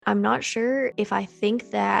I'm not sure if I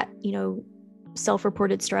think that,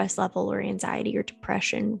 self-reported stress level or anxiety or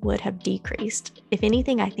depression would have decreased. If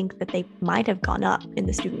anything, I think that they might have gone up in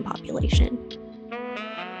the student population.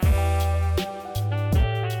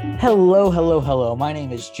 Hello. My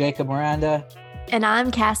name is Jacob Miranda. And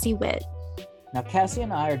I'm Cassie Witt. Now, Cassie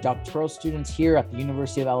and I are doctoral students here at the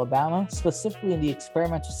University of Alabama, specifically in the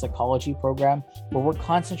experimental psychology program, where we're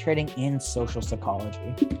concentrating in social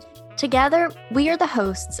psychology. Together, we are the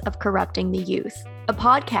hosts of Corrupting the Youth, a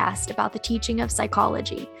podcast about the teaching of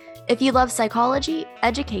psychology. If you love psychology,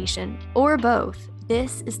 education, or both,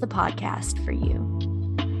 this is the podcast for you.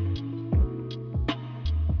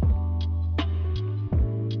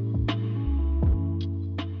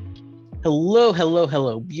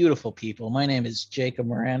 Hello, beautiful people. My name is Jacob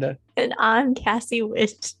Miranda. And I'm Cassie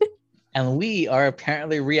Witt. And we are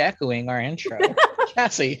apparently re-echoing our intro.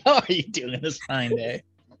 Cassie, how are you doing this fine day?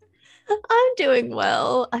 I'm doing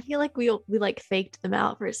well. I feel like we faked them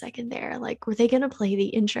out for a second there. Like, were they going to play the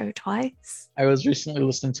intro twice? I was recently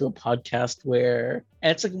listening to a podcast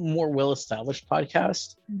and it's a more well-established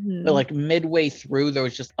podcast, but like midway through, there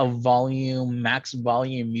was just max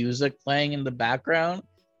volume music playing in the background.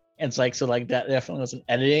 And it's like, so like that definitely was an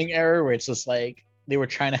editing error where it's just like they were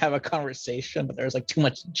trying to have a conversation, but there was like too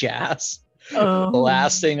much jazz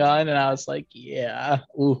blasting on. And I was like, yeah.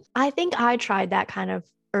 Ooh. I think I tried that kind of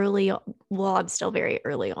early. Well, I'm still very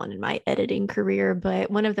early on in my editing career,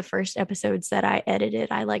 but one of the first episodes that I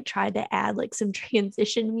edited, I like tried to add like some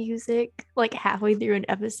transition music like halfway through an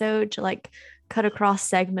episode to like cut across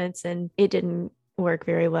segments, and it didn't work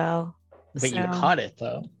very well. But you caught it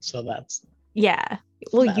though. So that's... Yeah.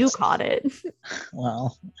 Well, you caught it.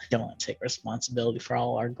 Well, I don't want to take responsibility for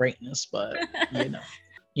all our greatness, but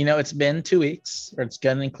it's been 2 weeks, or it's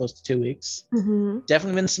getting close to 2 weeks. Mm-hmm.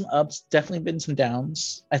 Definitely been some ups, definitely been some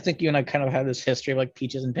downs. I think you and I kind of have this history of like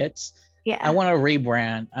peaches and pits. Yeah. I want to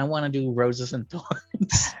rebrand. I want to do roses and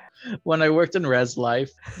thorns. When I worked in Res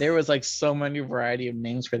Life, there was like so many variety of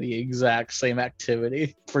names for the exact same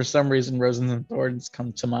activity. For some reason, roses and thorns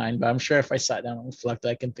come to mind, but I'm sure if I sat down and reflected,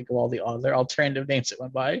 I can think of all the other alternative names that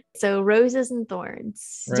went by. So roses and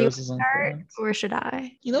thorns. Roses Do you and start, thorns. or should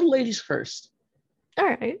I? Ladies first. All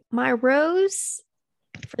right. My rose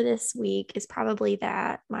for this week is probably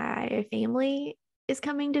that my family is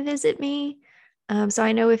coming to visit me. So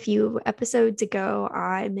I know a few episodes ago,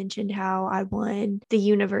 I mentioned how I won the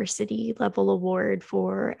university level award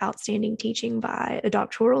for outstanding teaching by a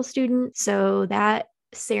doctoral student. So that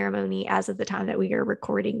ceremony, as of the time that we are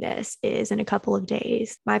recording this, is in a couple of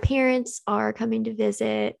days. My parents are coming to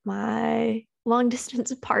visit. My long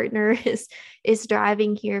distance partner is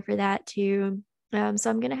driving here for that too. So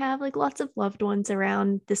I'm going to have like lots of loved ones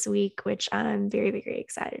around this week, which I'm very, very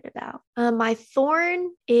excited about. My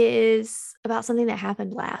thorn is about something that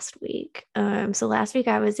happened last week. So last week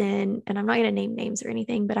I was in, and I'm not going to name names or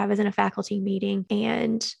anything, but I was in a faculty meeting,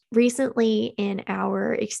 and recently in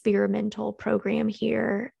our experimental program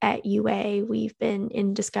here at UA, we've been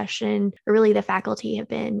in discussion, or really the faculty have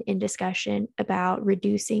been in discussion about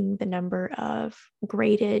reducing the number of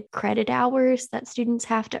graded credit hours that students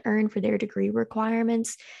have to earn for their degree requirements.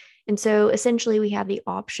 And so essentially we have the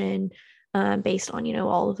option based on,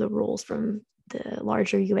 all of the rules from the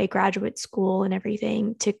larger UA graduate school and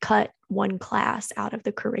everything to cut one class out of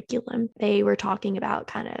the curriculum. They were talking about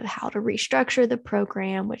kind of how to restructure the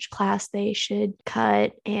program, which class they should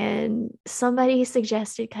cut. And somebody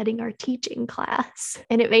suggested cutting our teaching class.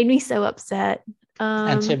 And it made me so upset.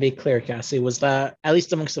 And to be clear, Cassie, was that, at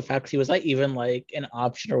least amongst the faculty, was that even like an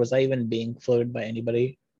option, or was that even being floated by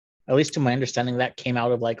anybody? At least to my understanding, that came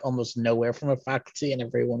out of like almost nowhere from a faculty, and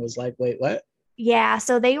everyone was like, wait, what? Yeah,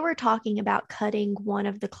 so they were talking about cutting one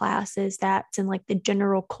of the classes that's in like the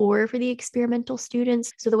general core for the experimental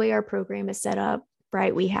students. So the way our program is set up,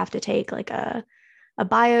 right, we have to take like a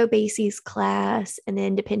bio bases class, and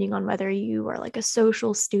then depending on whether you are like a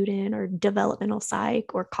social student or developmental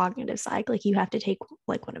psych or cognitive psych, like you have to take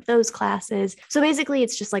like one of those classes. So basically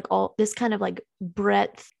it's just like all this kind of like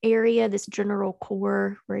breadth area, this general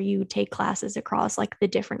core where you take classes across like the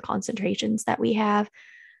different concentrations that we have.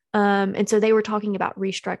 And so they were talking about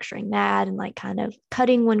restructuring that and like kind of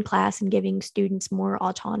cutting one class and giving students more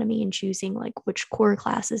autonomy and choosing like which core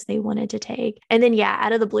classes they wanted to take. And then, yeah,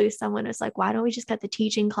 out of the blue, someone was like, why don't we just cut the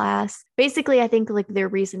teaching class? Basically, I think like their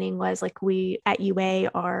reasoning was like, we at UA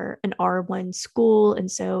are an R1 school.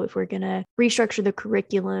 And so if we're going to restructure the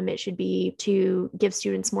curriculum, it should be to give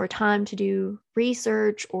students more time to do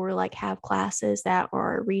research or like have classes that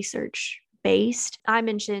are research based. I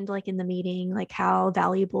mentioned like in the meeting, like how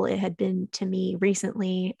valuable it had been to me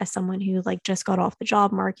recently as someone who like just got off the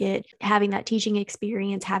job market. Having that teaching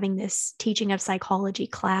experience, having this teaching of psychology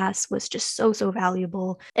class was just so, so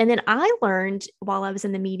valuable. And then I learned while I was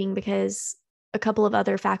in the meeting because a couple of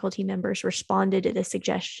other faculty members responded to the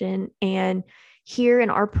suggestion. And here in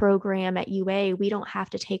our program at UA, we don't have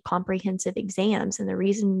to take comprehensive exams. And the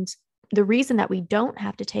reason that we don't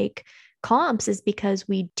have to take comps is because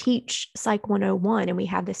we teach Psych 101 and we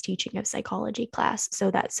have this teaching of psychology class.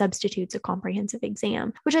 So that substitutes a comprehensive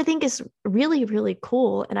exam, which I think is really, really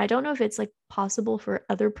cool. And I don't know if it's like possible for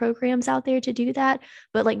other programs out there to do that,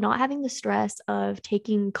 but like not having the stress of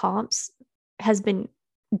taking comps has been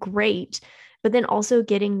great. But then also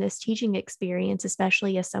getting this teaching experience,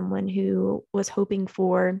 especially as someone who was hoping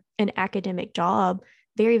for an academic job,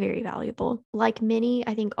 very, very valuable. Like many,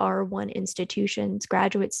 I think, R1 institutions,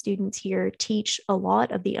 graduate students here teach a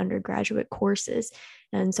lot of the undergraduate courses.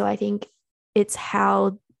 And so I think it's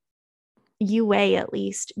how UA at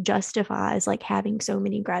least justifies like having so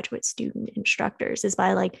many graduate student instructors is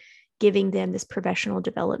by like giving them this professional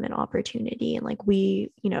development opportunity. And like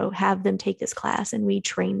we, have them take this class and we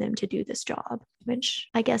train them to do this job, which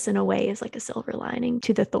I guess in a way is like a silver lining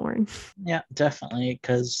to the thorn. Yeah, definitely.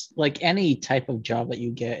 Because like any type of job that you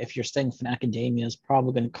get, if you're staying in academia, is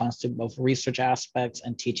probably going to constitute both research aspects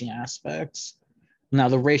and teaching aspects. Now,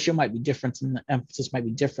 the ratio might be different and the emphasis might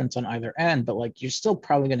be different on either end, but like you're still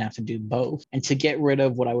probably going to have to do both. And to get rid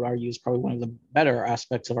of what I would argue is probably one of the better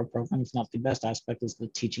aspects of our program, if not the best aspect, is the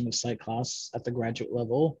teaching of psych class at the graduate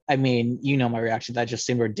level. I mean, my reaction, that just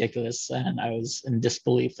seemed ridiculous. And I was in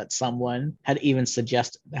disbelief that someone had even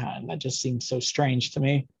suggested that. And that just seemed so strange to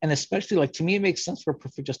me. And especially like to me, it makes sense for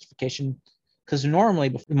perfect justification because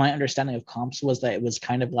normally my understanding of comps was that it was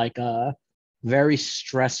kind of like a very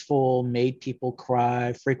stressful, made people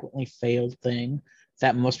cry, frequently failed thing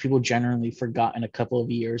that most people generally forgot in a couple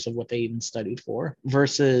of years of what they even studied for,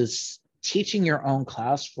 versus teaching your own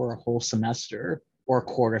class for a whole semester or a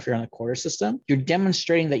quarter. If you're on a quarter system, you're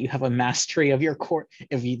demonstrating that you have a mastery of your core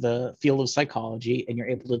of the field of psychology, and you're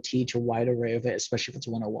able to teach a wide array of it, especially if it's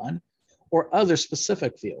 101 or other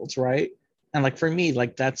specific fields, right? And like for me,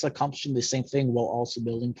 like that's accomplishing the same thing while also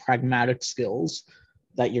building pragmatic skills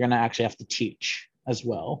that you're going to actually have to teach as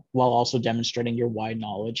well, while also demonstrating your wide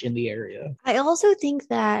knowledge in the area. I also think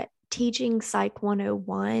that teaching Psych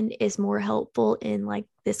 101 is more helpful in like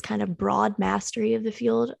this kind of broad mastery of the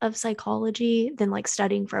field of psychology than like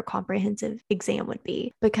studying for a comprehensive exam would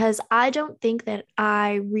be, because I don't think that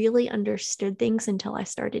I really understood things until I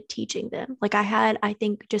started teaching them. Like I had, I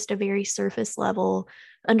think, just a very surface level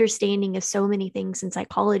understanding of so many things in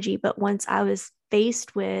psychology, but once I was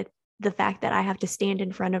faced with the fact that I have to stand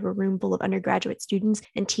in front of a room full of undergraduate students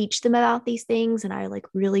and teach them about these things, and I like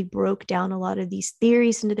really broke down a lot of these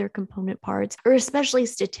theories into their component parts, or especially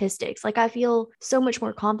statistics. Like I feel so much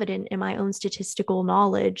more confident in my own statistical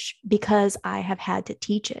knowledge because I have had to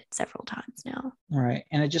teach it several times now. Right.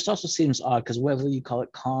 And it just also seems odd because whether you call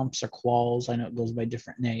it comps or quals, I know it goes by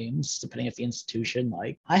different names depending on the institution.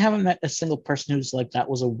 Like I haven't met a single person who's like, that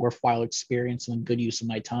was a worthwhile experience and a good use of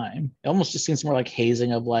my time. It almost just seems more like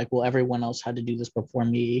hazing of like, well, everyone else had to do this before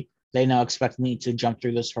me. They now expect me to jump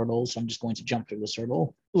through this hurdle, so I'm just going to jump through this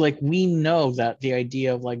hurdle. Like we know that the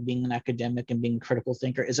idea of like being an academic and being a critical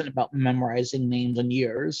thinker isn't about memorizing names and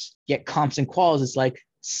years. Yet comps and quals is like,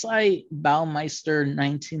 cite Baumeister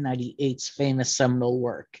 1998's famous seminal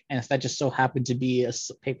work. And if that just so happened to be a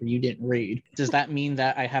paper you didn't read, does that mean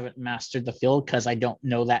that I haven't mastered the field because I don't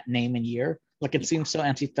know that name and year? Like it seems so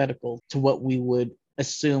antithetical to what we would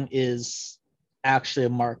assume is actually a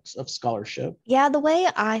mark of scholarship. Yeah, the way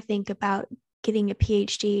I think about getting a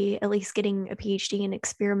PhD, at least getting a PhD in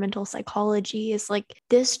experimental psychology, is like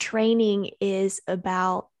this training is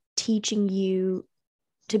about teaching you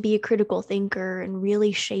to be a critical thinker and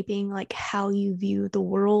really shaping like how you view the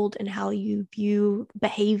world and how you view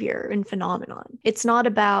behavior and phenomenon. It's not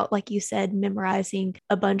about, like you said, memorizing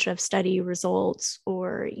a bunch of study results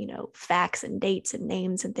or, facts and dates and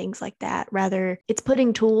names and things like that. Rather, it's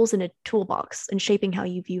putting tools in a toolbox and shaping how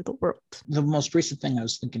you view the world. The most recent thing I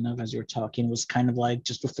was thinking of as you were talking was kind of like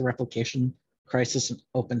just with the replication crisis in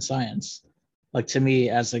open science. Like to me,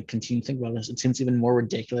 as I continue to think about this, it seems even more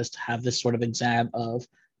ridiculous to have this sort of exam of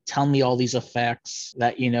tell me all these effects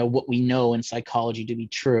that, what we know in psychology to be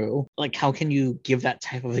true. Like, how can you give that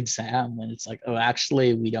type of exam when it's like, oh,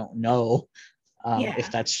 actually, we don't know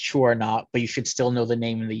if that's true or not, but you should still know the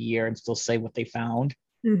name and the year and still say what they found,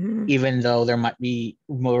 even though there might be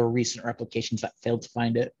more recent replications that failed to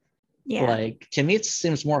find it. Yeah. Like, to me, it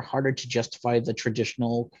seems more harder to justify the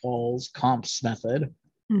traditional quals comps method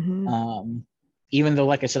Even though,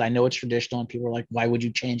 like I said, I know it's traditional and people are like, why would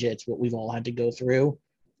you change it? It's what we've all had to go through.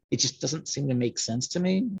 It just doesn't seem to make sense to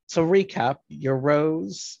me. So recap, your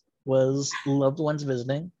rose was loved ones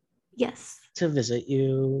visiting. Yes. To visit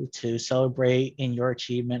you, to celebrate in your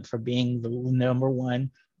achievement for being the number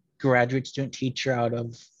one graduate student teacher out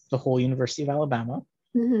of the whole University of Alabama.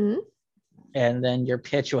 And then your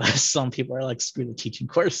pitch was, some people are like, screw the teaching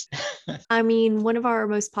course. I mean, one of our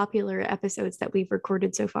most popular episodes that we've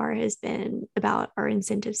recorded so far has been about our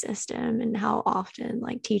incentive system and how often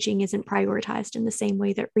like teaching isn't prioritized in the same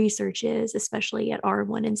way that research is, especially at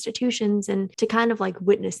R1 institutions, and to kind of like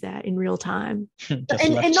witness that in real time.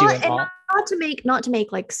 Not to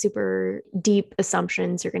make like super deep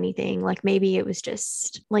assumptions or anything. Like maybe it was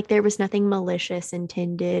just like there was nothing malicious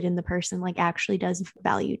intended and the person like actually does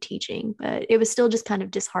value teaching, but it was still just kind of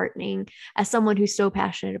disheartening as someone who's so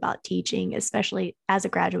passionate about teaching, especially as a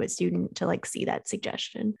graduate student, to like see that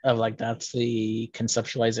suggestion of like, that's the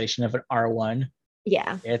conceptualization of an R1.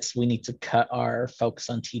 Yeah, we need to cut our focus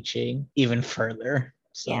on teaching even further.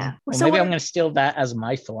 So, yeah. Well, so maybe I'm going to steal that as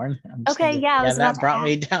my thorn. Okay, yeah, that brought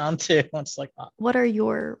me down to it's like, what are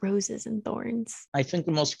your roses and thorns? I think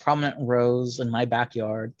the most prominent rose in my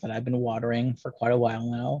backyard that I've been watering for quite a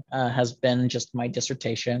while now has been just my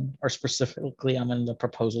dissertation, or specifically, I'm in the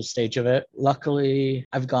proposal stage of it. Luckily,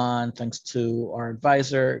 I've gone, thanks to our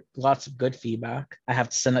advisor, lots of good feedback. I have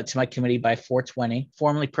to send it to my committee by 4/20,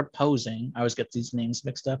 formally proposing. I always get these names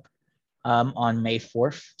mixed up. On May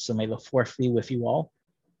 4th. So may the 4th be with you all.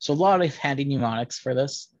 So a lot of handy mnemonics for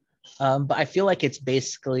this. But I feel like it's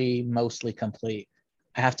basically mostly complete.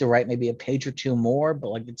 I have to write maybe a page or two more, but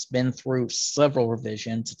like it's been through several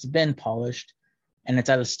revisions. It's been polished, and it's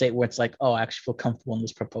at a state where it's like, oh, I actually feel comfortable in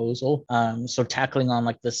this proposal. So tackling on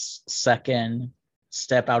like this second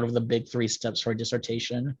step out of the big 3 steps for a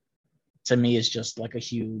dissertation, to me, is just like a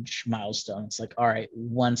huge milestone. It's like, all right,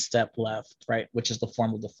 1 step left, right? Which is the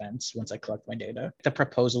formal defense once I collect my data. The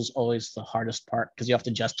proposal is always the hardest part because you have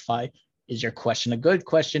to justify, is your question a good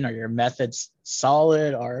question? Are your methods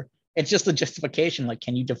solid? Or it's just a justification. Like,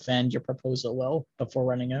 can you defend your proposal well before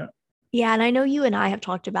running it? Yeah, and I know you and I have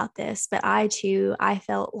talked about this, but I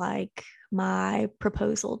felt like my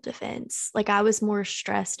proposal defense, like I was more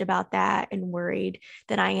stressed about that and worried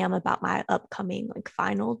than I am about my upcoming like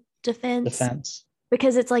final defense.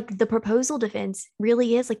 Because it's like the proposal defense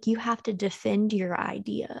really is like you have to defend your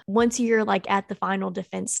idea. Once you're like at the final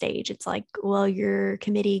defense stage, it's like, well, your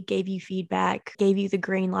committee gave you feedback, gave you the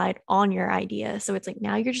green light on your idea. So it's like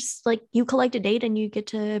now you're just like, you collected data and you get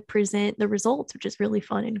to present the results, which is really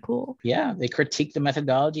fun and cool. Yeah, they critique the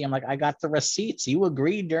methodology. I'm like, I got the receipts. You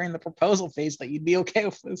agreed during the proposal phase that you'd be okay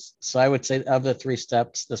with this. So I would say of the 3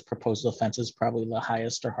 steps, this proposal defense is probably the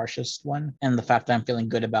highest or harshest one. And the fact that I'm feeling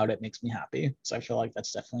good about it makes me happy. So I feel like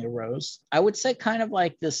that's definitely a rose. I would say kind of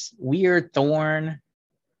like this weird thorn,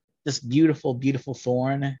 this beautiful, beautiful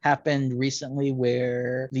thorn happened recently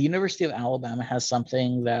where the University of Alabama has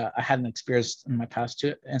something that I hadn't experienced in my past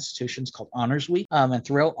 2 institutions called Honors Week. And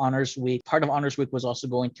throughout Honors Week, part of Honors Week was also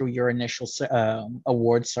going through your initial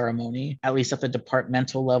award ceremony, at least at the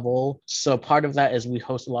departmental level. So part of that is we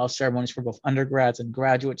host a lot of ceremonies for both undergrads and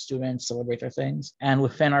graduate students, celebrate their things. And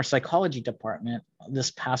within our psychology department,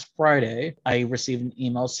 this past Friday, I received an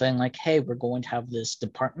email saying like, hey, we're going to have this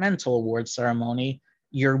departmental award ceremony.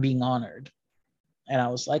 You're being honored. And I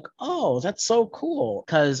was like, oh, that's so cool.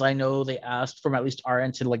 Because I know they asked from at least our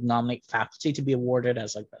end to like nominate faculty to be awarded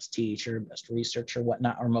as like best teacher, best researcher,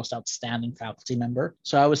 whatnot, or most outstanding faculty member.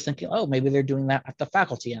 So I was thinking, oh, maybe they're doing that at the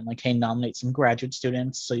faculty end, like, hey, nominate some graduate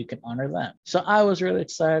students so you can honor them. So I was really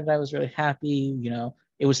excited. I was really happy,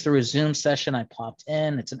 It was through a Zoom session. I popped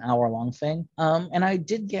in. It's an hour-long thing. And I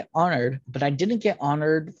did get honored, but I didn't get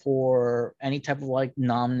honored for any type of like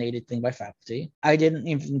nominated thing by faculty. I didn't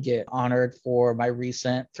even get honored for my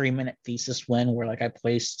recent 3-minute thesis win where like I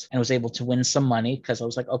placed and was able to win some money because I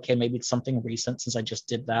was like, okay, maybe it's something recent since I just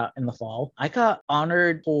did that in the fall. I got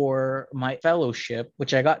honored for my fellowship,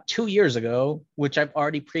 which I got 2 years ago, which I've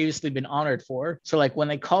already previously been honored for. So like when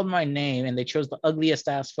they called my name and they chose the ugliest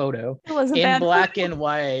ass photo in black and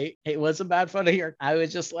white, it was a bad photo here. I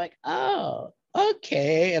was just like, oh,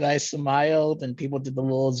 okay. And I smiled and people did the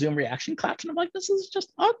little Zoom reaction claps. And I'm like, this is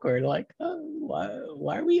just awkward. Like,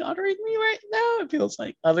 why are we honoring me right now? It feels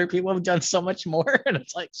like other people have done so much more. And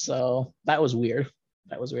it's like, so that was weird.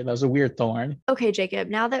 That was weird. That was a weird thorn. Okay, Jacob,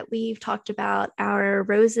 now that we've talked about our our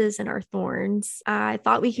roses and our thorns, I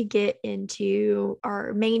thought we could get into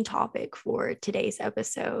our main topic for today's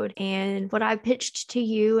episode. And what I pitched to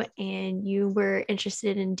you and you were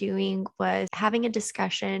interested in doing was having a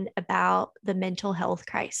discussion about the mental health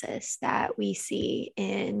crisis that we see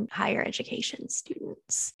in higher education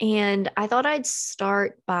students. And I thought I'd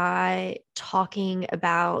start by talking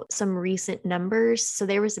about some recent numbers. So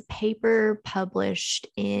there was a paper published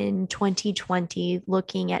in 2020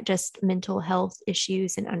 looking at just mental health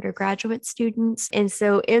issues in undergraduate students. And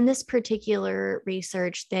so in this particular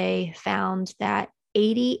research, they found that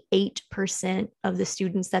 88% of the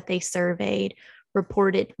students that they surveyed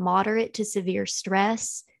reported moderate to severe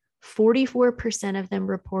stress. 44% of them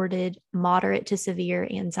reported moderate to severe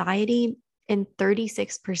anxiety, and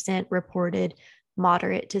 36% reported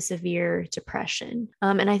moderate to severe depression.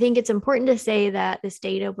 And I think it's important to say that this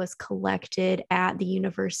data was collected at the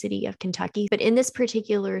University of Kentucky. But in this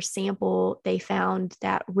particular sample, they found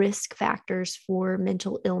that risk factors for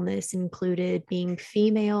mental illness included being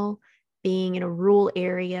female, being in a rural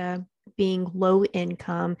area, being low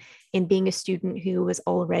income, and being a student who was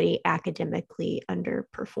already academically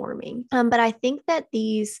underperforming. But I think that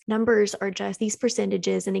these numbers are just these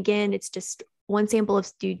percentages. And again, it's just one sample of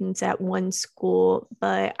students at one school,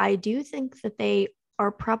 but I do think that they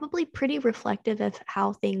are probably pretty reflective of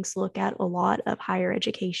how things look at a lot of higher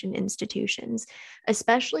education institutions,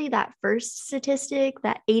 especially that first statistic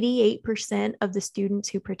that 88% of the students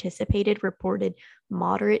who participated reported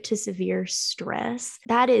moderate to severe stress.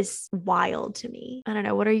 That is wild to me. I don't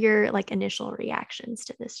know. What are your initial reactions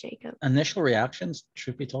to this, Jacob? Initial reactions,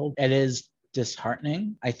 truth be told, it is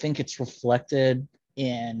disheartening. I think it's reflected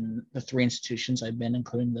in the 3 institutions I've been,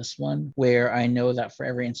 including this one, where I know that for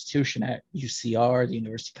every institution at UCR, the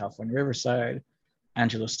University of California, Riverside,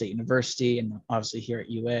 Angelo State University, and obviously here at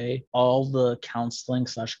UA, all the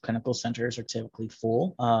counseling/clinical centers are typically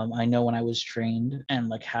full. I know when I was trained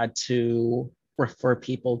and had to refer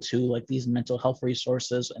people to these mental health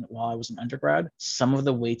resources, and while I was an undergrad, some of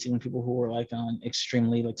the waiting people who were on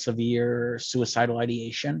extremely severe suicidal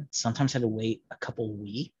ideation sometimes had to wait a couple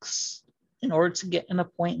weeks in order to get an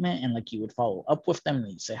appointment, and you would follow up with them and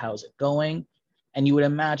you'd say, how's it going? And you would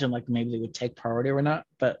imagine maybe they would take priority or not,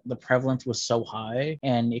 but the prevalence was so high,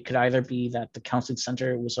 and it could either be that the counseling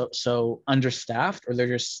center was so understaffed, or there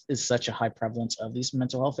just is such a high prevalence of these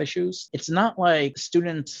mental health issues. It's not like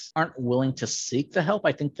students aren't willing to seek the help.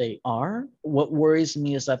 I think they are. What worries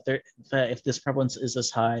me is that if this prevalence is as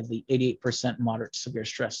high, the 88% moderate to severe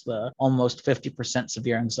stress, the almost 50%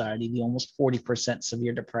 severe anxiety, the almost 40%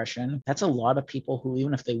 severe depression, that's a lot of people who,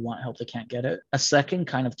 even if they want help, they can't get it. A second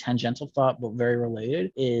kind of tangential thought, but very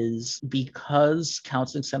related, is because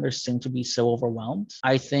counseling centers seem to be so overwhelmed,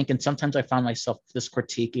 I think, and sometimes I found myself this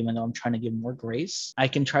critique, even though I'm trying to give more grace, I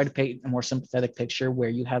can try to paint a more sympathetic picture where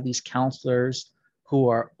you have these counselors who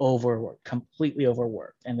are overworked, completely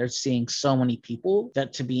overworked, and they're seeing so many people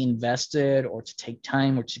that to be invested or to take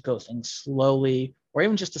time or to go things slowly, or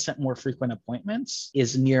even just to set more frequent appointments,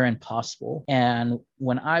 is near impossible. And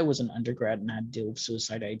when I was an undergrad and I had to deal with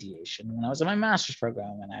suicide ideation, when I was in my master's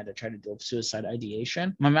program and I had to try to deal with suicide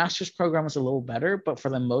ideation, my master's program was a little better, but for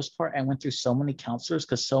the most part, I went through so many counselors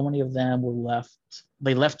because so many of them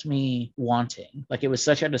they left me wanting. It was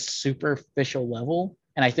such at a superficial level.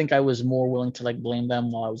 And I think I was more willing to blame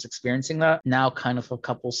them while I was experiencing that. Now, kind of a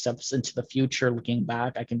couple steps into the future, looking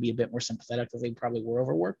back, I can be a bit more sympathetic that they probably were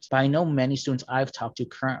overworked. But I know many students I've talked to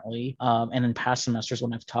currently, and in past semesters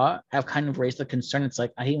when I've taught, have kind of raised the concern. It's I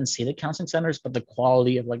even see the counseling centers, but the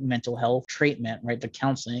quality of mental health treatment, right, the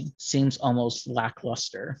counseling seems almost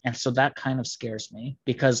lackluster. And so that kind of scares me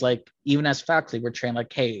because even as faculty, we're trained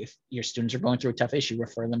hey, if your students are going through a tough issue,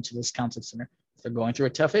 refer them to this counseling center. If they're going through a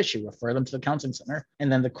tough issue, refer them to the counseling center.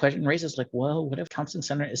 And then the question raises well, what if counseling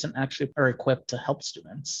center isn't actually equipped to help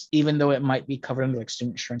students, even though it might be covered under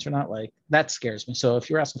student insurance or not? That scares me. So if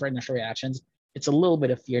you're asking for initial reactions, it's a little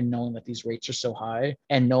bit of fear knowing that these rates are so high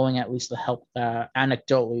and knowing at least the help that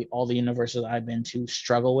anecdotally all the universities I've been to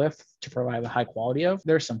struggle with to provide a high quality of,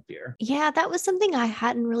 there's some fear. Yeah, that was something I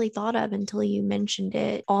hadn't really thought of until you mentioned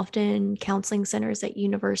it. Often counseling centers at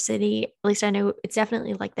university, at least I know it's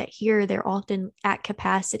definitely like that here, they're often at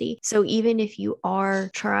capacity. So even if you are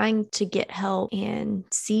trying to get help and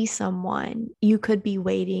see someone, you could be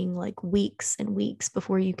waiting weeks and weeks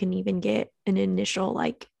before you can even get an initial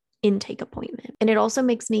intake appointment. And it also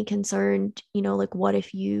makes me concerned, like what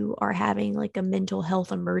if you are having like a mental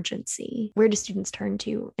health emergency? Where do students turn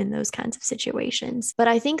to in those kinds of situations? But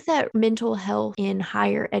I think that mental health in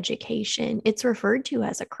higher education, it's referred to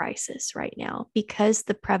as a crisis right now because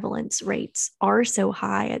the prevalence rates are so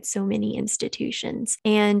high at so many institutions.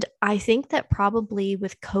 And I think that probably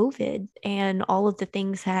with COVID and all of the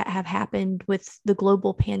things that have happened with the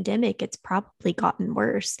global pandemic, it's probably gotten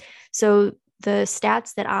worse. So the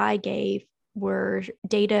stats that I gave were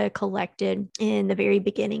data collected in the very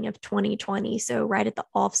beginning of 2020. So, right at the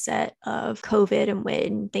offset of COVID and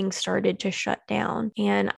when things started to shut down.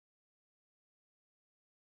 And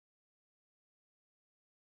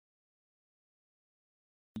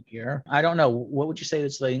here, I don't know, what would you say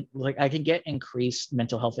is like I can get increased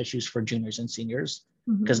mental health issues for juniors and seniors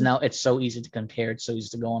because now it's so easy to compare, it's so easy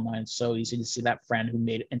to go online, it's so easy to see that friend who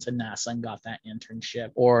made it into NASA and got that internship,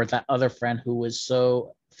 or that other friend who was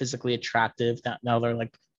so physically attractive that now they're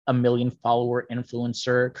like a million follower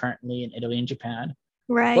influencer currently in Italy and Japan.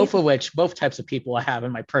 right. Both types of people I have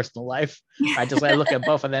in my personal life. I look at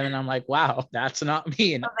both of them and I'm like, wow, that's not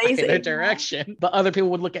me in Amazing. either direction. But other people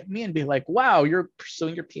would look at me and be like, wow, you're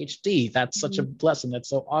pursuing your PhD. That's such a blessing. That's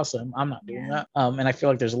so awesome. I'm not doing that. And I feel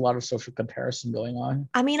like there's a lot of social comparison going on.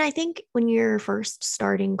 I mean, I think when you're first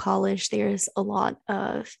starting college, there's a lot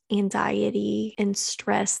of anxiety and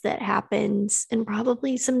stress that happens, and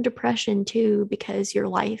probably some depression too, because your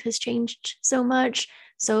life has changed so much.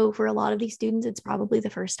 So, for a lot of these students, it's probably the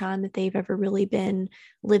first time that they've ever really been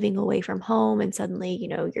living away from home. And suddenly,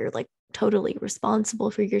 you're like totally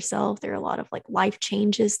responsible for yourself. There are a lot of like life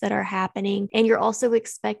changes that are happening. And you're also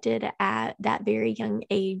expected at that very young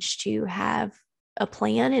age to have a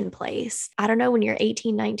plan in place. I don't know, when you're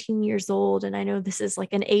 18, 19 years old, and I know this is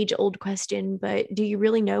like an age old question, but do you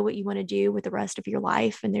really know what you want to do with the rest of your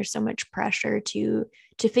life? And there's so much pressure to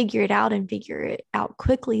figure it out and figure it out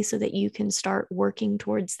quickly so that you can start working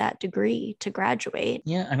towards that degree to graduate.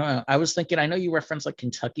 Yeah, I don't know. I was thinking, I know you referenced like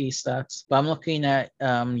Kentucky stats, but I'm looking at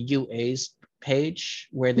UA's page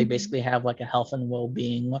where they basically have like a health and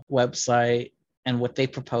well-being website. And what they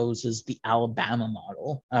propose is the Alabama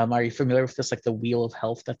model. Are you familiar with this, like the wheel of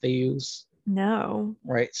health that they use? No.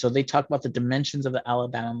 Right. So they talk about the dimensions of the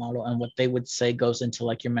Alabama model, and what they would say goes into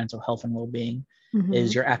like your mental health and well-being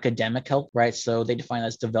is your academic health, right? So they define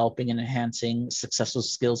as developing and enhancing successful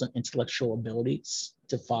skills and intellectual abilities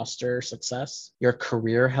to foster success, your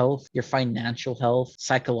career health, your financial health,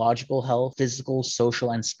 psychological health, physical,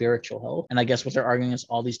 social, and spiritual health. And I guess what they're arguing is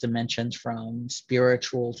all these dimensions from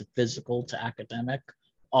spiritual to physical to academic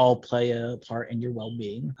all play a part in your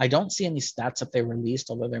well-being. I don't see any stats that they released,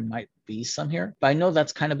 although there might be some here. But I know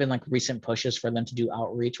that's kind of been like recent pushes for them to do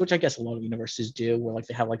outreach, which I guess a lot of universities do, where like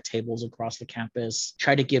they have like tables across the campus,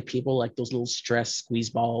 try to give people like those little stress squeeze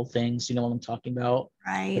ball things. You know what I'm talking about?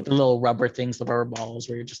 Right. Like the little rubber things, the rubber balls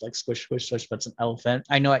where you're just like squish, squish, squish, but it's an elephant.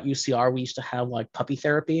 I know at UCR we used to have like puppy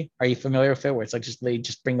therapy. Are you familiar with it? Where it's like they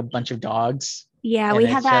just bring a bunch of dogs. Yeah, we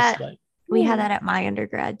had that. We had that at my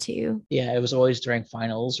undergrad too. Yeah, it was always during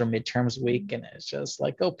finals or midterms week, and it's just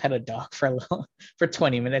like, go pet a dog for a little, for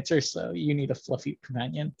 20 minutes or so. You need a fluffy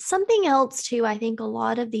companion. Something else too, I think a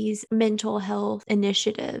lot of these mental health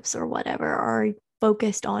initiatives or whatever are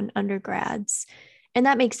focused on undergrads. And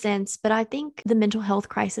that makes sense. But I think the mental health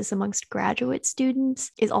crisis amongst graduate students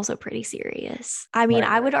is also pretty serious. I mean,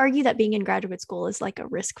 I would argue that being in graduate school is like a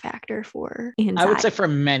risk factor for anxiety. I would say for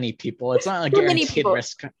many people, it's not a guaranteed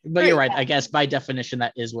risk. But you're right. I guess by definition,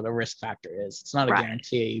 that is what a risk factor is. It's not a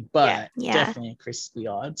guarantee, but definitely increases the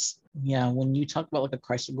odds. Yeah. When you talk about like a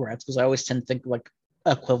crisis of grad schools, I always tend to think like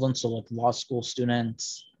equivalents to like law school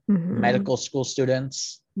students, medical school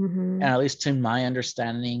students. And at least to my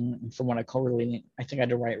understanding, from what I call relating, I think I had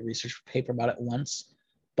to write a research paper about it once,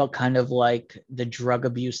 but kind of like the drug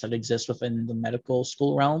abuse that exists within the medical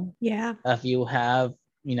school realm. Yeah. If you have,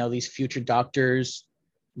 these future doctors,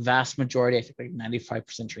 vast majority, I think like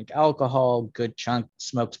 95% drink alcohol, good chunk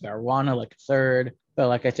smokes marijuana, like a third. But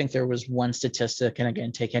like I think there was one statistic, and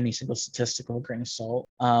again, take any single statistical grain of salt,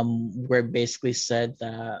 where it basically said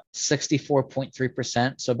that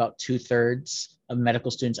 64.3%, so about 2/3 of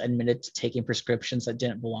medical students admitted to taking prescriptions that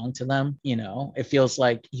didn't belong to them. It feels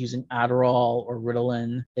like using Adderall or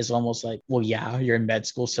Ritalin is almost like, well, yeah, you're in med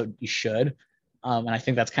school, so you should. And I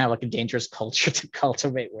think that's kind of like a dangerous culture to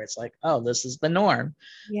cultivate, where it's like, oh, this is the norm.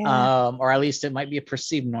 Or at least it might be a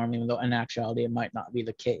perceived norm, even though in actuality it might not be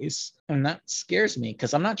the case. And that scares me,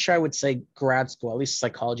 because I'm not sure I would say grad school, at least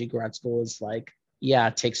psychology grad school, is like,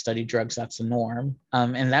 yeah, take study drugs, that's the norm.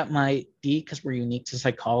 And that might be because we're unique to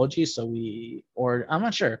psychology. So or I'm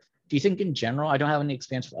not sure. do you think in general, I don't have any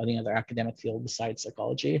experience with any other academic field besides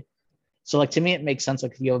psychology. So like to me, it makes sense.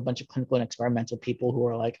 Like if you have a bunch of clinical and experimental people who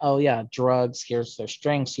are like, oh yeah, drugs, here's their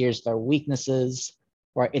strengths, here's their weaknesses,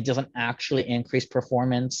 right? It doesn't actually increase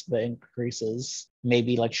performance, but increases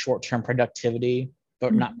maybe like short-term productivity,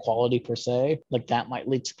 but not quality per se. Like that might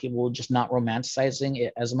lead to people just not romanticizing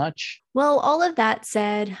it as much. Well, all of that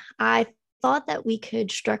said, I thought that we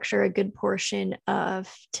could structure a good portion of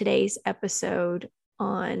today's episode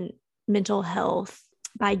on mental health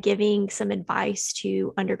by giving some advice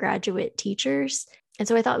to undergraduate teachers. And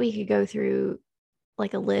so I thought we could go through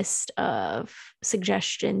like a list of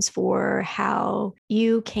suggestions for how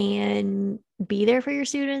you can be there for your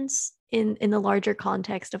students in the larger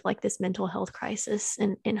context of like this mental health crisis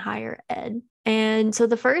in higher ed. And so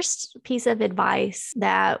the first piece of advice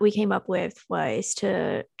that we came up with was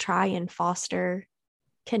to try and foster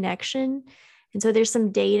connection. And so there's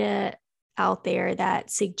some data out there that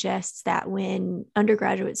suggests that when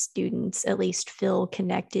undergraduate students at least feel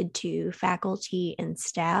connected to faculty and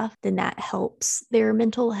staff, then that helps their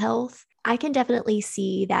mental health. I can definitely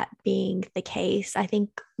see that being the case. I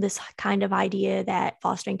think this kind of idea that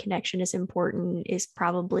fostering connection is important is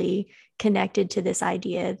probably connected to this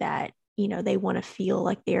idea that, you know, they want to feel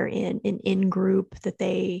like they're in an in-group, that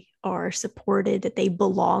they are supported, that they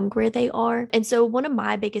belong where they are. And so one of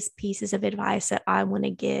my biggest pieces of advice that I want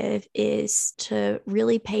to give is to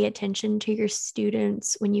really pay attention to your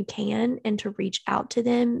students when you can and to reach out to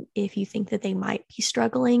them if you think that they might be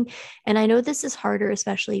struggling. And I know this is harder,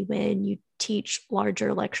 especially when you teach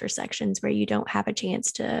larger lecture sections where you don't have a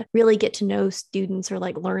chance to really get to know students or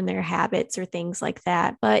like learn their habits or things like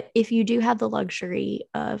that. But if you do have the luxury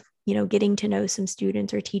of, you know, getting to know some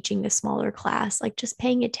students or teaching a smaller class, like just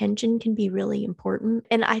paying attention can be really important.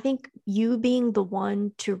 And I think you being the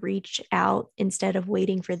one to reach out instead of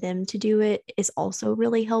waiting for them to do it is also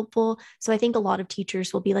really helpful. So I think a lot of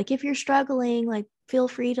teachers will be like, if you're struggling, like feel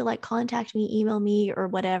free to like contact me, email me or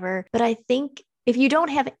whatever. But I think if you don't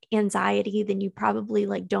have anxiety, then you probably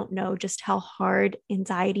like don't know just how hard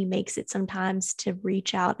anxiety makes it sometimes to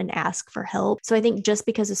reach out and ask for help. So I think just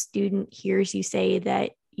because a student hears you say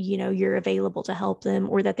that, you know, you're available to help them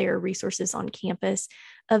or that there are resources on campus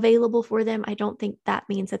available for them, I don't think that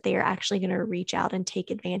means that they are actually going to reach out and take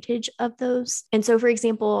advantage of those. And so, for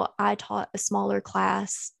example, I taught a smaller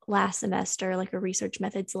class last semester, like a research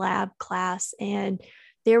methods lab class, and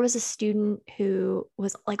there was a student who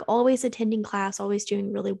was like always attending class, always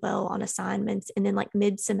doing really well on assignments. And then like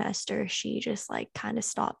mid-semester, she just like kind of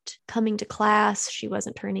stopped coming to class. She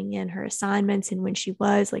wasn't turning in her assignments. And when she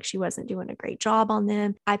was, like, she wasn't doing a great job on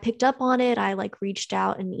them. I picked up on it. I like reached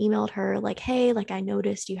out and emailed her like, hey, like I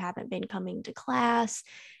noticed you haven't been coming to class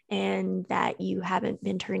and that you haven't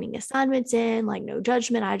been turning assignments in, like no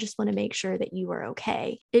judgment. I just want to make sure that you are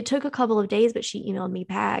okay. It took a couple of days, but she emailed me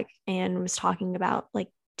back and was talking about like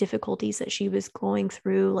difficulties that she was going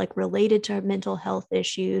through, like related to mental health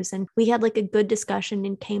issues. And we had like a good discussion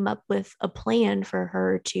and came up with a plan for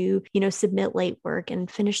her to, you know, submit late work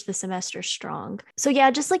and finish the semester strong. So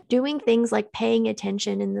yeah, just like doing things like paying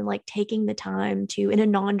attention and then like taking the time to, in a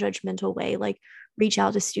non-judgmental way, like reach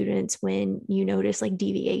out to students when you notice like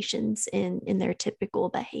deviations in their typical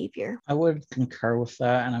behavior. I would concur with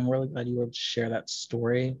that. And I'm really glad you were able to share that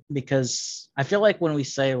story, because I feel like when we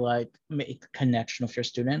say like make a connection with your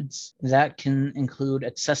students, that can include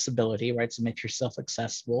accessibility, right? So make yourself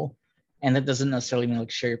accessible. And that doesn't necessarily mean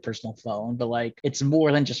like share your personal phone, but like it's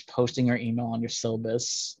more than just posting your email on your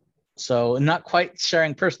syllabus. So not quite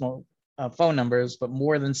sharing personal phone numbers, but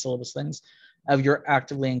more than syllabus things. You're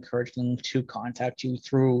actively encouraging them to contact you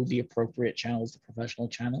through the appropriate channels, the professional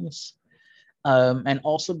channels. And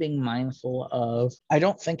also being mindful of, I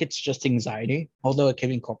don't think it's just anxiety, although it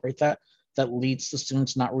can incorporate that, that leads to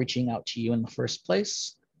students not reaching out to you in the first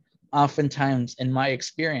place. Oftentimes, in my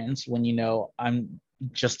experience, when, you know, I'm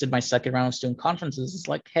just did my second round of student conferences, it's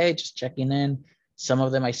like, hey, just checking in. Some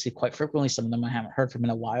of them I see quite frequently, some of them I haven't heard from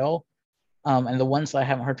in a while. And the ones that I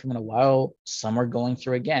haven't heard from in a while, some are going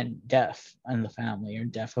through, again, death in the family or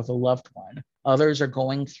death of a loved one. Others are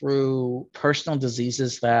going through personal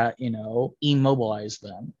diseases that, you know, immobilize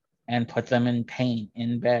them and put them in pain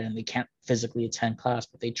in bed, and they can't physically attend class,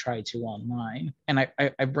 but they try to online. And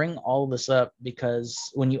I bring all this up because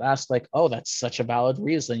when you ask like, oh, that's such a valid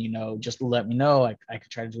reason, you know, just let me know, I could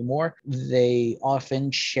try to do more. They often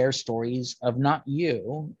share stories of not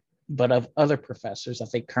you, but of other professors that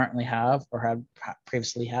they currently have or have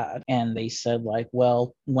previously had. And they said like,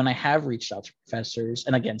 well, when I have reached out to professors,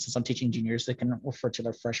 and again, since I'm teaching juniors, they can refer to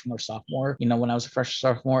their freshman or sophomore. You know, when I was a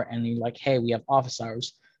freshman, sophomore, and you're like, hey, we have office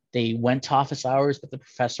hours. They went to office hours, but the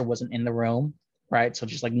professor wasn't in the room. right? So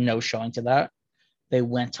just like no showing to that. They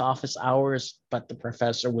went to office hours, but the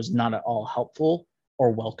professor was not at all helpful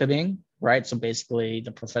or welcoming, right? So basically,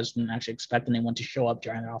 the professor didn't actually expect anyone to show up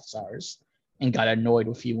during their office hours and got annoyed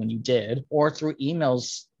with you when you did. Or through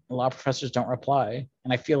emails, a lot of professors don't reply.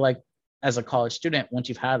 And I feel like as a college student, once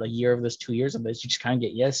you've had a year of this, 2 years of this, you just kind of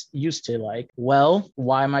get used to like, well,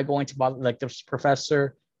 why am I going to bother? Like this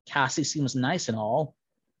professor, Cassie seems nice and all,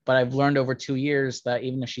 but I've learned over 2 years that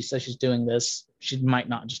even if she says she's doing this, she might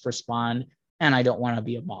not just respond. And I don't want to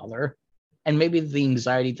be a bother. And maybe the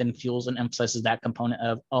anxiety then fuels and emphasizes that component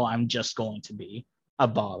of, oh, I'm just going to be a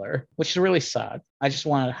bother, which is really sad. I just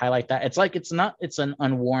wanted to highlight that. It's like it's an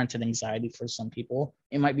unwarranted anxiety for some people.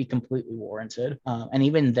 It might be completely warranted. And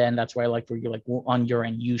even then, that's why I like where you're like, well, on your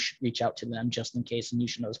end, you should reach out to them just in case, and you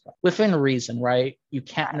should notice within reason, right? You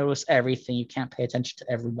can't notice everything. You can't pay attention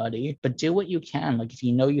to everybody, but do what you can. Like if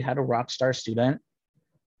you know you had a rock star student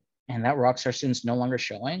and that rockstar student's no longer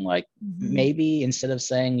showing, like maybe instead of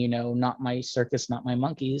saying, not my circus, not my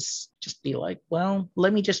monkeys, just be like, well,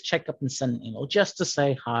 let me just check up and send an email just to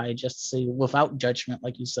say hi, just to say without judgment,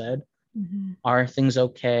 like you said, are things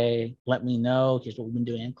okay? Let me know. Here's what we've been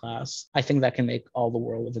doing in class. I think that can make all the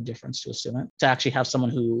world of a difference to a student, to actually have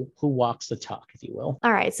someone who walks the talk, if you will.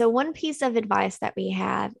 All right. So one piece of advice that we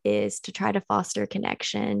have is to try to foster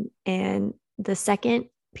connection. And the second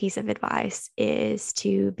piece of advice is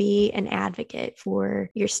to be an advocate for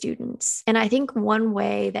your students. And I think one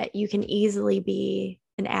way that you can easily be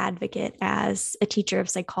an advocate as a teacher of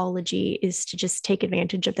psychology is to just take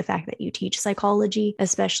advantage of the fact that you teach psychology,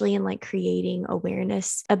 especially in like creating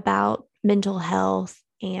awareness about mental health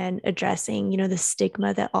and addressing, the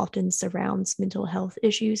stigma that often surrounds mental health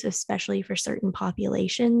issues, especially for certain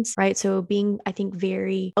populations, right? So being, I think,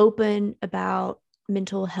 very open about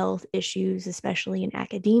mental health issues, especially in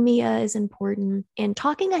academia, is important. And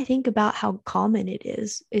talking, I think, about how common it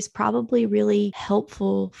is probably really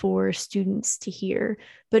helpful for students to hear.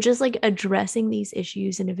 But just like addressing these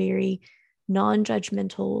issues in a very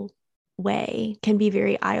non-judgmental way can be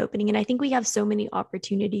very eye-opening. And I think we have so many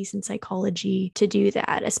opportunities in psychology to do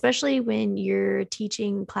that, especially when you're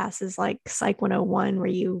teaching classes like Psych 101, where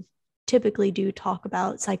you typically do talk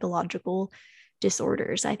about psychological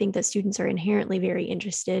disorders. I think that students are inherently very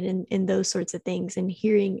interested in those sorts of things and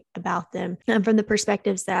hearing about them from the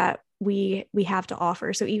perspectives that we have to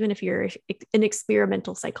offer. So even if you're an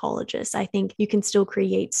experimental psychologist, I think you can still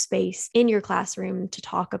create space in your classroom to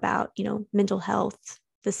talk about, mental health,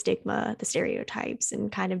 the stigma, the stereotypes,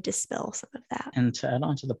 and kind of dispel some of that. And to add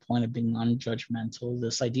on to the point of being non-judgmental,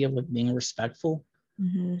 this idea of like being respectful.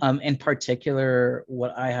 In particular,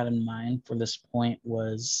 what I had in mind for this point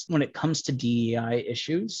was when it comes to DEI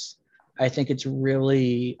issues, I think it's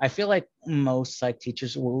really, I feel like most psych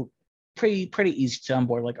teachers will pretty easy to on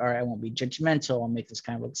board. Like, all right, I won't be judgmental. I'll make this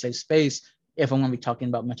kind of like safe space. If I'm going to be talking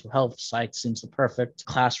about mental health, psych seems the perfect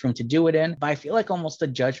classroom to do it in. But I feel like almost the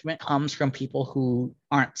judgment comes from people who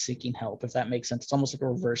aren't seeking help, if that makes sense. It's almost like a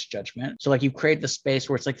reverse judgment. So like you create the space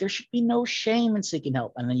where it's like, there should be no shame in seeking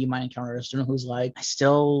help. And then you might encounter a student who's like, I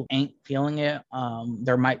still ain't feeling it.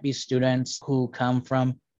 There might be students who come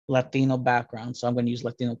from Latino background. So I'm going to use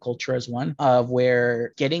Latino culture as one of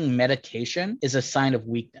where getting medication is a sign of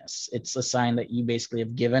weakness. It's a sign that you basically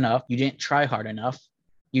have given up. You didn't try hard enough.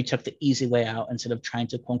 You took the easy way out instead of trying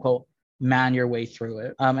to quote unquote man your way through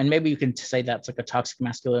it. And maybe you can say that's like a toxic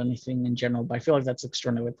masculinity thing in general, but I feel like that's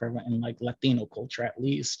extraordinarily prevalent in like Latino culture, at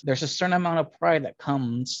least. There's a certain amount of pride that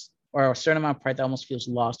comes, or a certain amount of pride that almost feels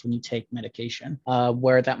lost when you take medication,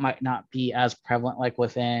 where that might not be as prevalent like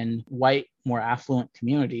within white, more affluent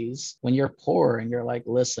communities. When you're poor and you're like,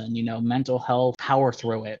 listen, mental health, power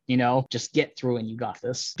through it, just get through it and you got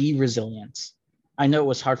this. Be resilient. I know it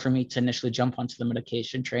was hard for me to initially jump onto the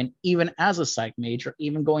medication train, even as a psych major,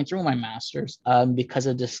 even going through my master's, because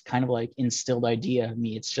of this kind of like instilled idea of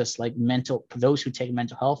me. It's just like those who take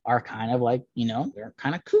mental health are kind of like, they're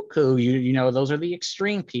kind of cuckoo. Those are the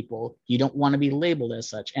extreme people. You don't want to be labeled as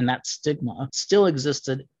such. And that stigma still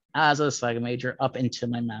existed as a psych major up into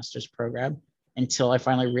my master's program, until I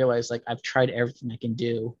finally realized like I've tried everything I can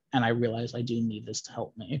do, and I realized I do need this to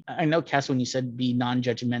help me. I know, Cass, when you said be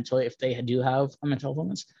non-judgmental if they do have a mental health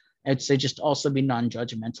illness, I'd say just also be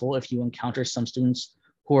non-judgmental if you encounter some students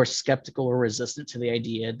who are skeptical or resistant to the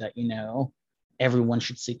idea that, everyone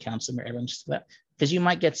should seek counseling or everyone should do that. Because you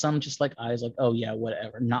might get some just like eyes like, oh yeah,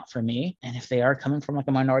 whatever, not for me. And if they are coming from like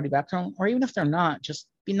a minority background, or even if they're not, just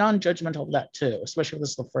be non-judgmental of that too, especially if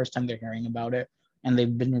this is the first time they're hearing about it and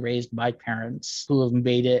they've been raised by parents who have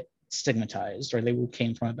made it stigmatized, or they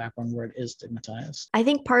came from a background where it is stigmatized. I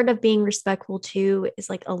think part of being respectful too is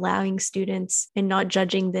like allowing students and not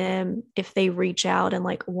judging them if they reach out and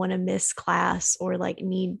like want to miss class or like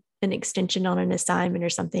need an extension on an assignment or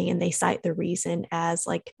something and they cite the reason as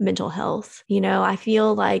like mental health. I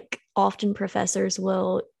feel like often professors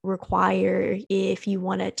will require, if you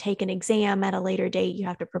want to take an exam at a later date, you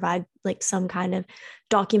have to provide like some kind of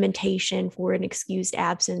documentation for an excused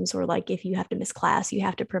absence, or like if you have to miss class, you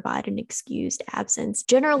have to provide an excused absence.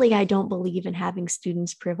 Generally, I don't believe in having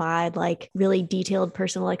students provide like really detailed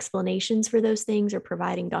personal explanations for those things or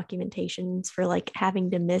providing documentations for like having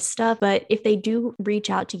to miss stuff. But if they do reach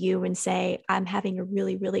out to you and say, I'm having a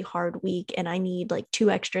really, really hard week and I need like 2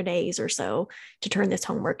 extra days or so to turn this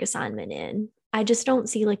homework assignment in, I just don't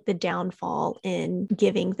see like the downfall in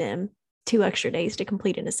giving them 2 extra days to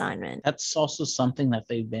complete an assignment. That's also something that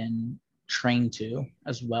they've been trained to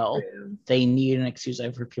as well. True. They need an excuse.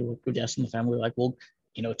 I've heard people who just in the family like, well,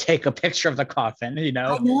 take a picture of the coffin, I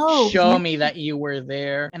know. show me that you were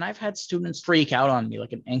there. And I've had students freak out on me,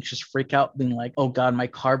 like an anxious freak out, being like, oh God, my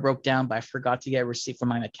car broke down, but I forgot to get a receipt from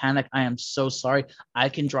my mechanic. I am so sorry. I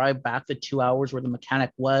can drive back the 2 hours where the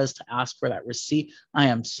mechanic was to ask for that receipt. I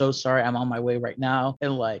am so sorry. I'm on my way right now.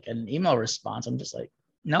 And like an email response, I'm just like,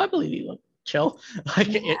 no, I believe you. Like, chill. Like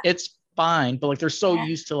it's fine. But like they're so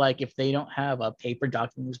used to like, if they don't have a paper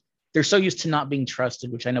document, they're so used to not being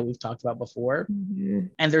trusted, which I know we've talked about before. Mm-hmm.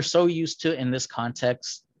 And they're so used to, in this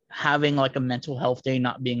context, having like a mental health day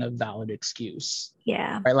not being a valid excuse.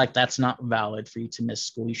 Yeah. Right? Like that's not valid for you to miss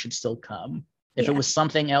school. You should still come. If it was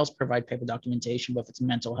something else, provide paper documentation. But if it's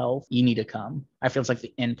mental health, you need to come. I feel it's like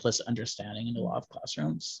the implicit understanding in a lot of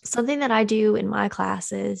classrooms. Something that I do in my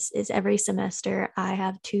classes is every semester I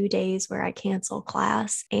have 2 days where I cancel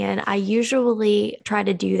class. And I usually try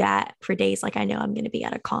to do that for days like I know I'm going to be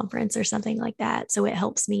at a conference or something like that. So it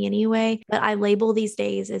helps me anyway. But I label these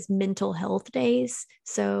days as mental health days.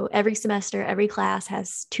 So every semester, every class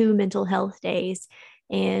has 2 mental health days.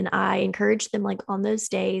 And I encourage them like on those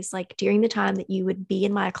days, like during the time that you would be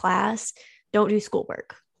in my class, don't do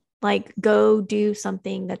schoolwork. Like go do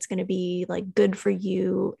something that's going to be like good for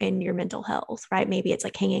you and your mental health, right? Maybe it's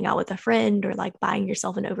like hanging out with a friend or like buying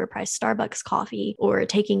yourself an overpriced Starbucks coffee or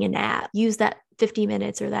taking a nap. Use that 50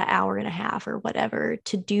 minutes or that hour and a half or whatever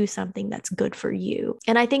to do something that's good for you.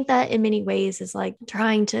 And I think that in many ways is like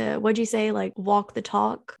trying to, what'd you say, like walk the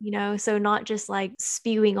talk, so not just like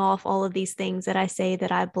spewing off all of these things that I say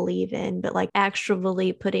that I believe in, but like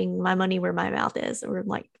actually putting my money where my mouth is, or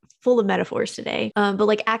like full of metaphors today, but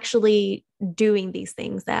like actually doing these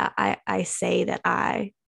things that I say that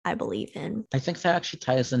I believe in. I think that actually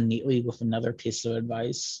ties in neatly with another piece of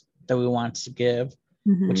advice that we want to give,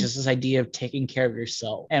 which is this idea of taking care of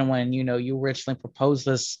yourself. And when, you originally proposed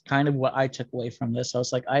this, kind of what I took away from this, I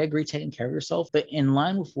was like, I agree, taking care of yourself, but in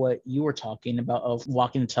line with what you were talking about of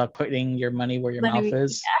walking the talk, putting your money where your mouth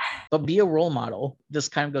is, but be a role model. This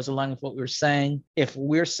kind of goes along with what we were saying. If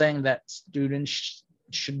we're saying that students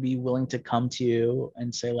should be willing to come to you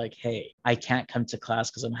and say like, hey, I can't come to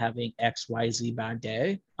class because I'm having XYZ bad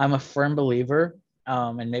day. I'm a firm believer,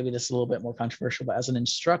 and maybe this is a little bit more controversial, but as an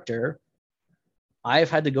instructor,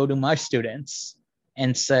 I've had to go to my students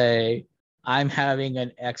and say, I'm having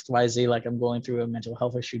an XYZ, like I'm going through a mental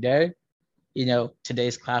health issue day.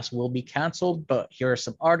 Today's class will be canceled, but here are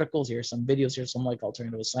some articles, here are some videos, here's some like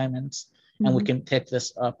alternative assignments, and we can pick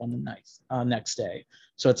this up on the next day.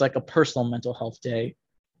 So it's like a personal mental health day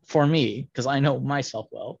for me, because I know myself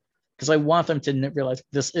well, because I want them to realize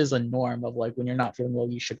this is a norm of like, when you're not feeling well,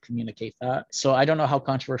 you should communicate that. So I don't know how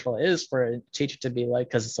controversial it is for a teacher to be like,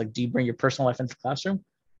 because it's like, do you bring your personal life into the classroom?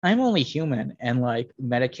 I'm only human, and like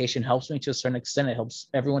medication helps me to a certain extent. It helps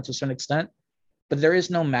everyone to a certain extent, but there is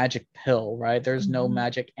no magic pill, right? There's no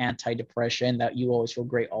magic antidepressant that you always feel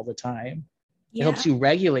great all the time. It helps you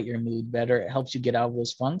regulate your mood better. It helps you get out of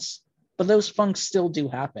those funks, but those funks still do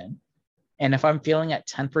happen. And if I'm feeling at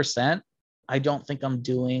 10%, I don't think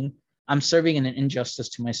I'm serving an injustice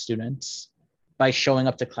to my students by showing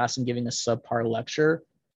up to class and giving a subpar lecture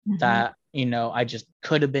that, I just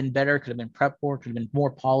could have been better, could have been prepped for, could have been more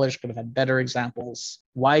polished, could have had better examples.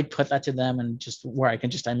 Why put that to them, and just where I can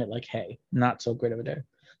just admit like, hey, not so great of a day.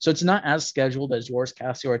 So it's not as scheduled as yours,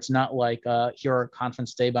 Cassie, or it's not like here are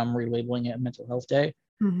conference day, but I'm relabeling it a mental health day.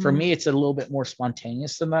 For me, it's a little bit more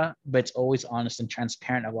spontaneous than that, but it's always honest and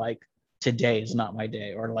transparent of like, today is not my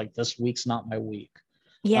day, or like this week's not my week.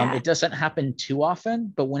 It doesn't happen too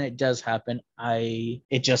often, but when it does happen,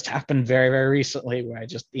 it just happened very, very recently where I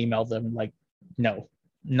just emailed them like, no,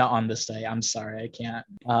 not on this day. I'm sorry, I can't.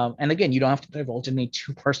 And again, you don't have to divulge any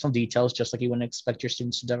too personal details, just like you wouldn't expect your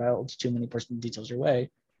students to divulge too many personal details your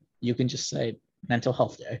way. you can just say mental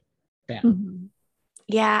health day. Bam. Mhm.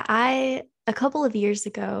 Yeah, a couple of years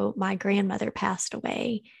ago, my grandmother passed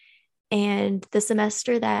away. And the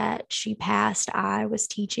semester that she passed, I was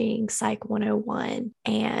teaching Psych 101.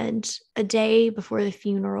 And a day before the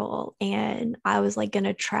funeral, and I was like going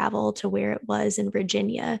to travel to where it was in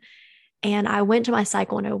Virginia. And I went to my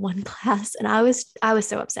Psych 101 class, and I was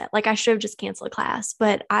so upset. Like I should have just canceled class,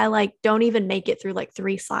 but I like don't even make it through like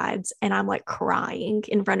 3 slides, and I'm like crying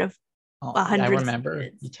in front of Oh, a I hundred remember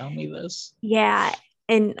students. you tell me this. Yeah.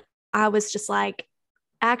 And I was just like,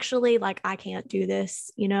 actually, like, I can't do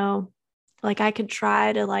this, Like, I could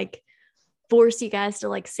try to, like, force you guys to,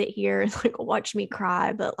 like, sit here and, like, watch me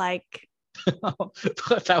cry, but, like,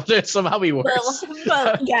 But that would somehow be worse.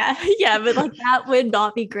 but yeah, yeah, but, like, that would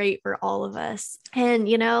not be great for all of us. And,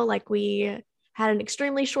 like, we had an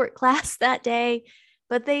extremely short class that day.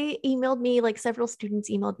 But they emailed me, like several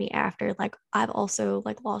students emailed me after, like, I've also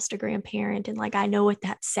like lost a grandparent, and like I know what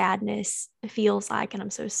that sadness feels like, and I'm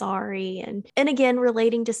so sorry. And again,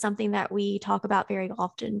 relating to something that we talk about very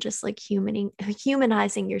often, just like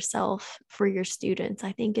humanizing yourself for your students,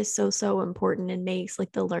 I think is so important and makes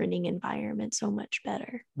like the learning environment so much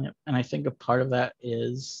better. Yeah. And I think a part of that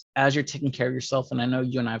is as you're taking care of yourself, and I know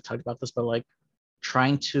you and I have talked about this, but like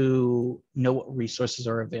trying to know what resources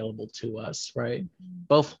are available to us, right?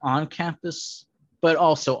 Both on campus, but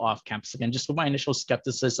also off campus. Again, just with my initial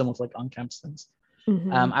skepticism with like on campus things.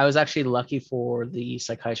 Mm-hmm. I was actually lucky for the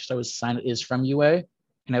psychiatrist I was assigned is from UA,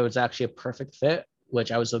 and it was actually a perfect fit,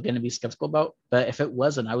 which I was going to be skeptical about. But if it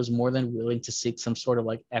wasn't, I was more than willing to seek some sort of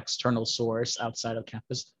like external source outside of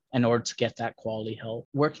campus in order to get that quality help.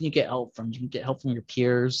 Where can you get help from? You can get help from your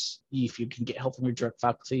peers, if you can get help from your direct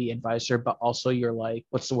faculty advisor, but also your like,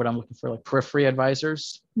 what's the word I'm looking for? Like periphery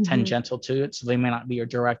advisors, tangential to it. So they may not be your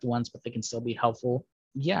direct ones, but they can still be helpful.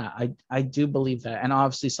 Yeah, I do believe that. And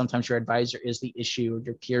obviously sometimes your advisor is the issue,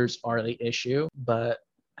 your peers are the issue, but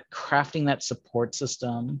crafting that support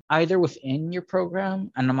system either within your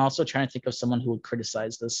program, and I'm also trying to think of someone who would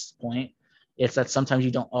criticize this point, it's that sometimes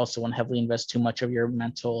you don't also want to heavily invest too much of your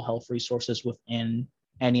mental health resources within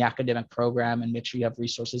any academic program, and make sure you have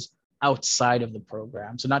resources outside of the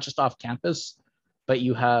program. So not just off campus, but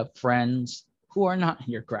you have friends who are not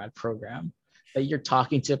in your grad program, that you're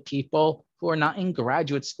talking to people who are not in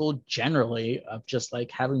graduate school generally, of just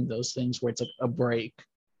like having those things where it's like a break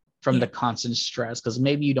from the constant stress, because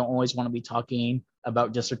maybe you don't always want to be talking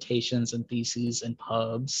about dissertations and theses and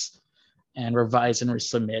pubs and revise and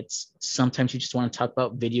resubmits. Sometimes you just want to talk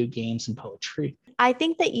about video games and poetry. I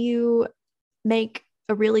think that you make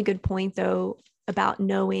a really good point, though, about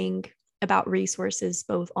knowing about resources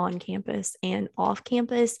both on campus and off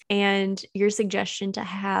campus, and your suggestion to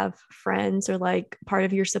have friends or like part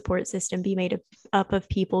of your support system be made up of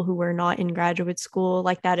people who are not in graduate school.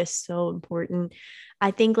 Like that is so important.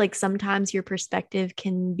 I think like sometimes your perspective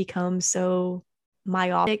can become so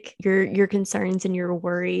myopic. Your concerns and your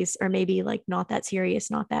worries are maybe like not that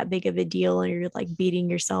serious, not that big of a deal, and you're like beating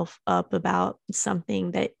yourself up about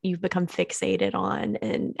something that you've become fixated on.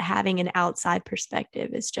 And having an outside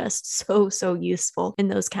perspective is just so useful in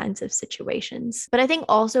those kinds of situations. But I think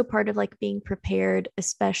also part of like being prepared,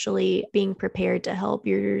 especially being prepared to help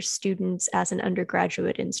your students as an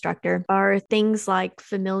undergraduate instructor, are things like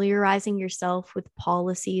familiarizing yourself with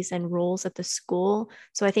policies and rules at the school.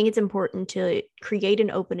 So I think it's important to create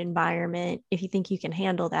an open environment if you think you can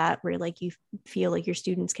handle that, where like you feel like your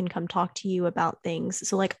students can come talk to you about things.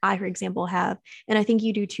 So like I, for example, have, and I think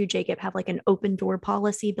you do too, Jacob, have like an open door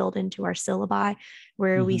policy built into our syllabi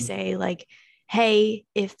where we say like, hey,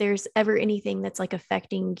 if there's ever anything that's like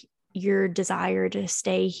affecting your desire to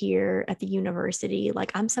stay here at the university,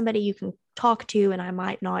 like I'm somebody you can talk to, and I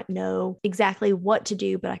might not know exactly what to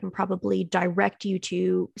do, but I can probably direct you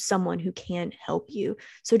to someone who can help you.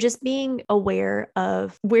 So just being aware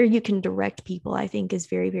of where you can direct people, I think, is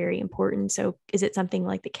very important. So is it something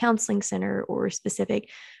like the counseling center or specific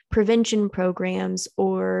prevention programs,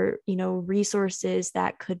 or resources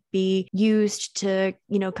that could be used to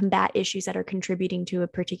combat issues that are contributing to a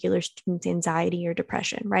particular student's anxiety or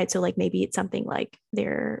depression, right? So like maybe it's something like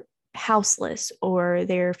they're houseless or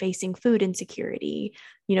they're facing food insecurity.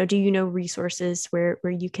 Do you know resources where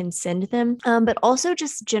you can send them? But also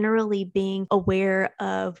just generally being aware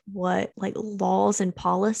of what like laws and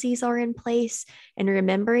policies are in place, and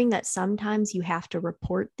remembering that sometimes you have to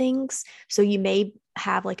report things. So you may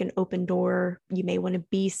have like an open door, you may want to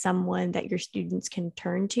be someone that your students can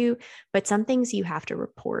turn to, but some things you have to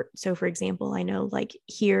report. So for example, I know like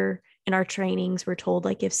here in our trainings, we're told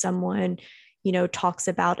like if someone talks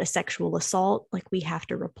about a sexual assault, like we have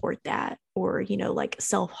to report that, or like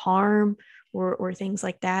self-harm or things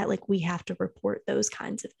like that, like we have to report those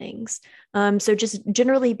kinds of things. So just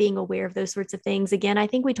generally being aware of those sorts of things. Again, I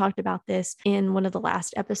think we talked about this in one of the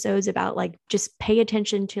last episodes about like just pay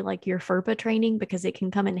attention to like your FERPA training because it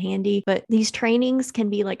can come in handy. But these trainings can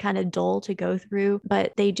be like kind of dull to go through,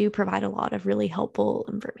 but they do provide a lot of really helpful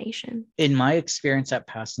information. In my experience at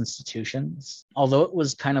past institutions, although it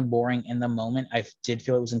was kind of boring in the moment, I did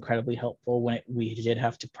feel it was incredibly helpful when we did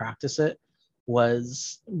have to practice it.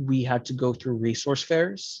 Was we had to go through resource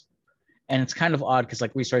fairs. And it's kind of odd because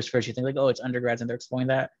like resource fairs, you think like, oh, it's undergrads and they're exploring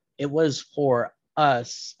that. It was for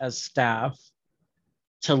us as staff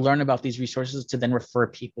to learn about these resources to then refer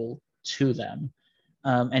people to them.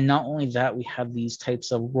 And not only that, we had these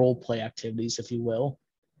types of role play activities, if you will,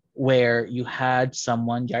 where you had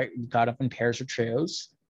someone got up in pairs or trios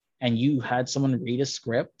and you had someone read a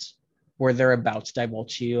script where they're about to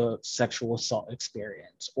divulge to you a sexual assault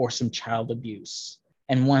experience or some child abuse.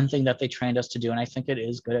 And one thing that they trained us to do, and I think it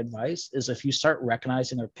is good advice, is if you start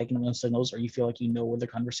recognizing or picking up on signals or you feel like you know where the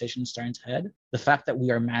conversation is starting to head, the fact that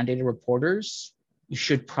we are mandated reporters, you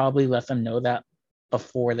should probably let them know that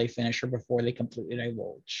before they finish or before they completely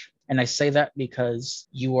divulge. And I say that because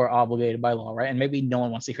you are obligated by law, right? And maybe no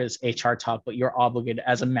one wants to hear this HR talk, but you're obligated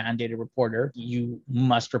as a mandated reporter. You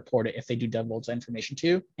must report it if they do divulge that information to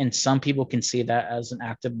you. And some people can see that as an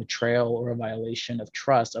act of betrayal or a violation of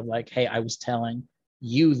trust of like, hey, I was telling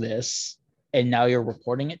you this and now you're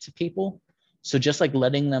reporting it to people. So just like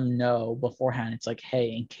letting them know beforehand, it's like,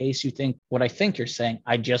 hey, in case you think what I think you're saying,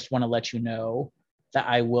 I just want to let you know that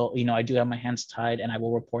I will, I do have my hands tied and I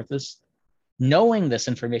will report this. Knowing this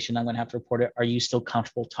information, I'm going to have to report it. Are you still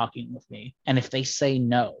comfortable talking with me? And if they say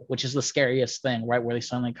no, which is the scariest thing, right? Where they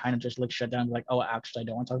suddenly kind of just like shut down, like, oh, actually, I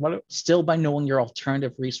don't want to talk about it. Still, by knowing your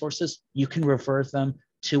alternative resources, you can refer them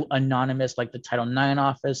to anonymous, like the Title IX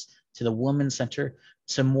office, to the Women's Center,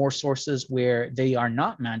 to more sources where they are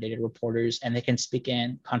not mandated reporters and they can speak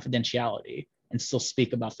in confidentiality and still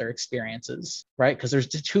speak about their experiences, right? Because there's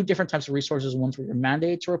two different types of resources. Ones where you're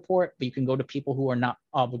mandated to report, but you can go to people who are not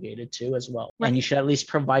obligated to as well. Right. And you should at least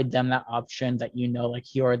provide them that option that, like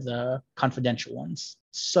here are the confidential ones.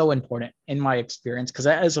 So important in my experience, because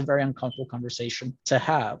that is a very uncomfortable conversation to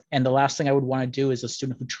have. And the last thing I would want to do is a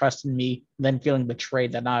student who trusted me, then feeling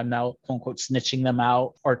betrayed that I'm now, quote unquote, snitching them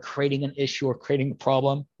out or creating an issue or creating a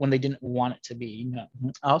problem when they didn't want it to be.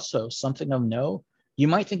 Also, something of note, you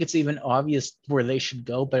might think it's even obvious where they should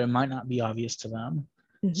go, but it might not be obvious to them.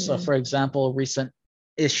 Mm-hmm. So for example, a recent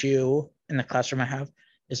issue in the classroom I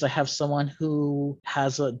have someone who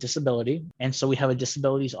has a disability. And so we have a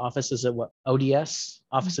disabilities office. Is it what? ODS,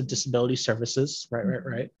 Office of Disability Services,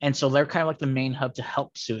 right. And so they're kind of like the main hub to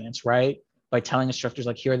help students, right? By telling instructors,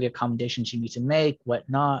 like, here are the accommodations you need to make,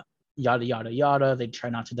 whatnot, yada, yada, yada. They try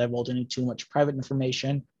not to divulge any too much private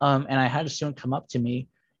information. And I had a student come up to me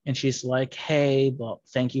and she's like, hey, well,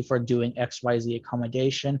 thank you for doing XYZ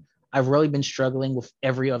accommodation. I've really been struggling with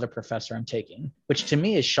every other professor I'm taking, which to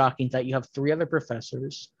me is shocking that you have 3 other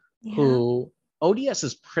professors who ODS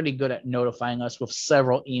is pretty good at notifying us with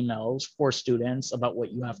several emails for students about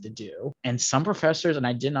what you have to do. And some professors, and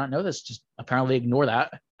I did not know this, just apparently ignore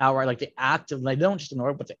that outright. Like they don't just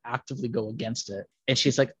ignore it, but they actively go against it. And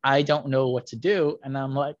she's like, I don't know what to do. And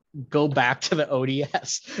I'm like, go back to the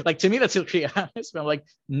ODS. Like, to me, that's really honest. But I'm like,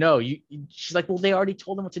 no, she's like, well, they already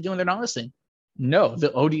told them what to do and they're not listening. No,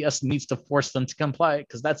 the ODS needs to force them to comply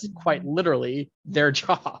because that's quite literally their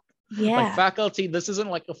job. Yeah. Like faculty, this isn't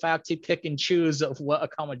like a faculty pick and choose of what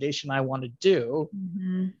accommodation I want to do.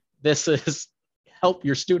 Mm-hmm. This is help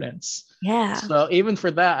your students. Yeah. So even for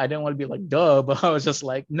that, I didn't want to be like, duh, but I was just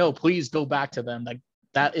like, no, please go back to them. Like,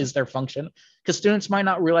 that is their function, because students might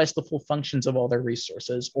not realize the full functions of all their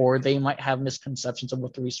resources, or they might have misconceptions of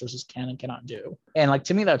what the resources can and cannot do. And like,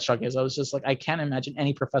 to me, that's shocking. I was just like, I can't imagine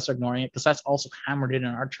any professor ignoring it, because that's also hammered in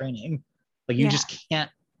our training. Like, you just can't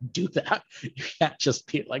do that. You can't just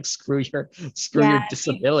be like, screw your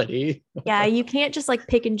disability. You can't just like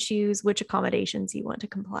pick and choose which accommodations you want to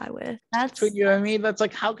comply with. That's you know what I mean? That's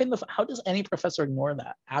like, how does any professor ignore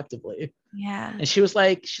that actively? Yeah. And she's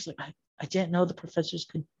like, I didn't know the professors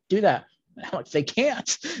could do that. I'm like, they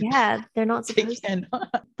can't. Yeah, they're not supposed to.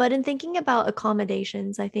 But in thinking about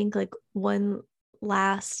accommodations, I think like one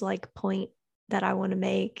last like point that I want to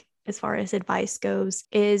make as far as advice goes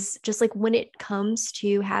is just like when it comes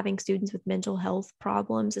to having students with mental health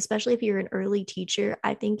problems, especially if you're an early teacher,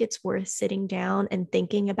 I think it's worth sitting down and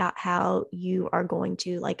thinking about how you are going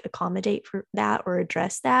to like accommodate for that or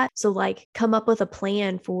address that. So like come up with a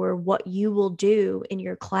plan for what you will do in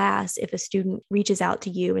your class if a student reaches out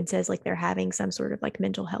to you and says like they're having some sort of like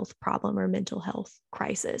mental health problem or mental health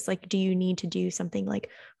crisis. Like, do you need to do something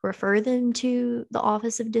like refer them to the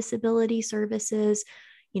Office of Disability Services?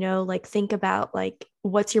 Like think about like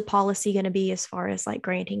what's your policy going to be as far as like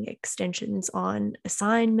granting extensions on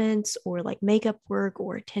assignments or like makeup work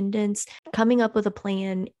or attendance. Coming up with a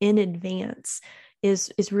plan in advance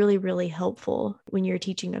is really, really helpful when you're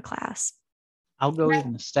teaching a class. I'll go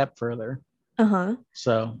even a step further. Uh-huh.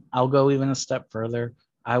 So I'll go even a step further.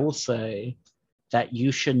 I will say that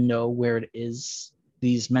you should know where it is,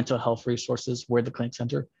 these mental health resources, where the clinic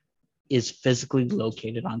center is physically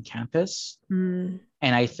located on campus. And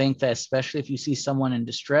I think that especially if you see someone in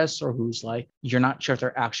distress or who's like, you're not sure if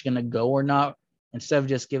they're actually going to go or not, instead of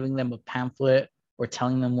just giving them a pamphlet or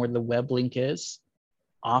telling them where the web link is,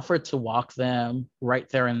 offer to walk them right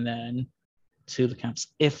there and then to the campus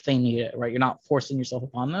if they need it, right? You're not forcing yourself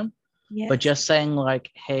upon them, yes. But just saying like,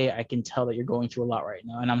 hey, I can tell that you're going through a lot right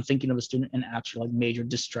now. And I'm thinking of a student in actual like major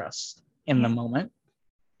distress in the moment.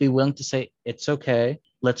 Be willing to say, it's okay.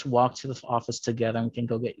 Let's walk to the office together and we can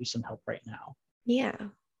go get you some help right now. Yeah.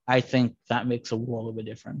 I think that makes a world of a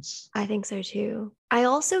difference. I think so too. I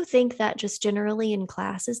also think that just generally in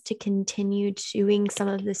classes to continue doing some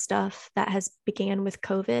of the stuff that has began with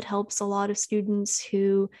COVID helps a lot of students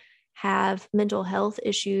who have mental health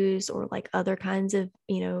issues or like other kinds of,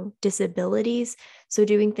 disabilities. So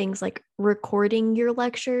doing things like recording your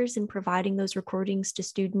lectures and providing those recordings to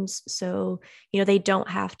students so, they don't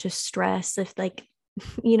have to stress if like,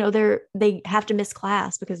 they have to miss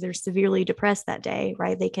class because they're severely depressed that day,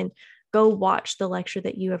 right? They can go watch the lecture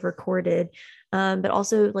that you have recorded. But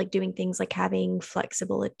also like doing things like having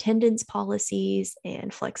flexible attendance policies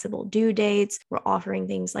and flexible due dates. We're offering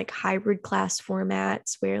things like hybrid class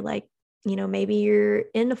formats where like, maybe you're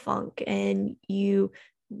in a funk and you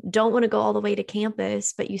don't want to go all the way to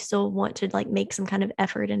campus, but you still want to like make some kind of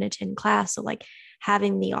effort and attend class. So like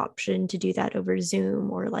having the option to do that over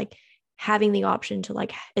Zoom or like having the option to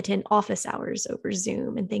like attend office hours over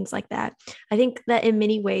Zoom and things like that. I think that in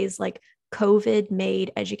many ways, like COVID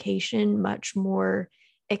made education much more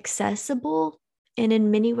accessible and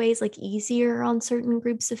in many ways like easier on certain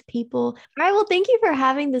groups of people. All right. Well, thank you for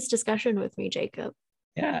having this discussion with me, Jacob.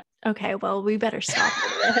 Yeah. Okay. Well, we better stop.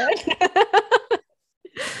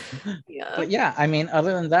 Yeah. But yeah, I mean,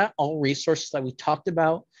 other than that, all resources that we talked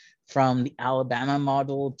about, from the Alabama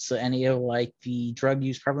model to any of like the drug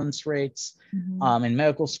use prevalence rates in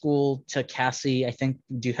medical school to Cassie, I think,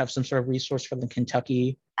 do you have some sort of resource for the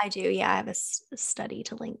Kentucky? I do. Yeah, I have a study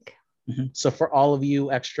to link. So for all of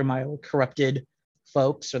you extra mile corrupted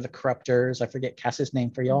folks or the corruptors, I forget Cassie's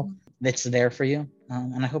name for y'all, it's there for you.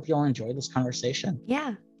 And I hope you all enjoy this conversation.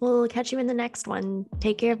 Yeah, we'll catch you in the next one.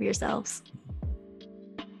 Take care of yourselves.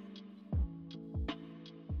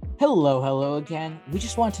 Hello again. We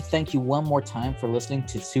just want to thank you one more time for listening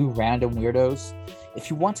to Two Random Weirdos.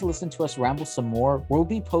 If you want to listen to us ramble some more, we'll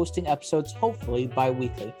be posting episodes hopefully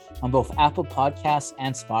bi-weekly on both Apple Podcasts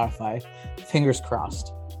and Spotify. Fingers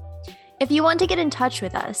crossed. If you want to get in touch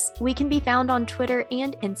with us, we can be found on Twitter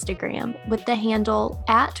and Instagram with the handle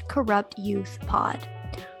 @CorruptYouthPod.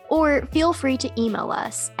 Or feel free to email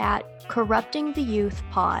us at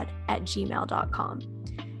corruptingtheyouthpod@gmail.com.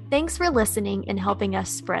 Thanks for listening and helping us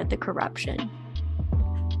spread the corruption.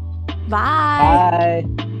 Bye.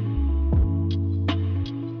 Bye.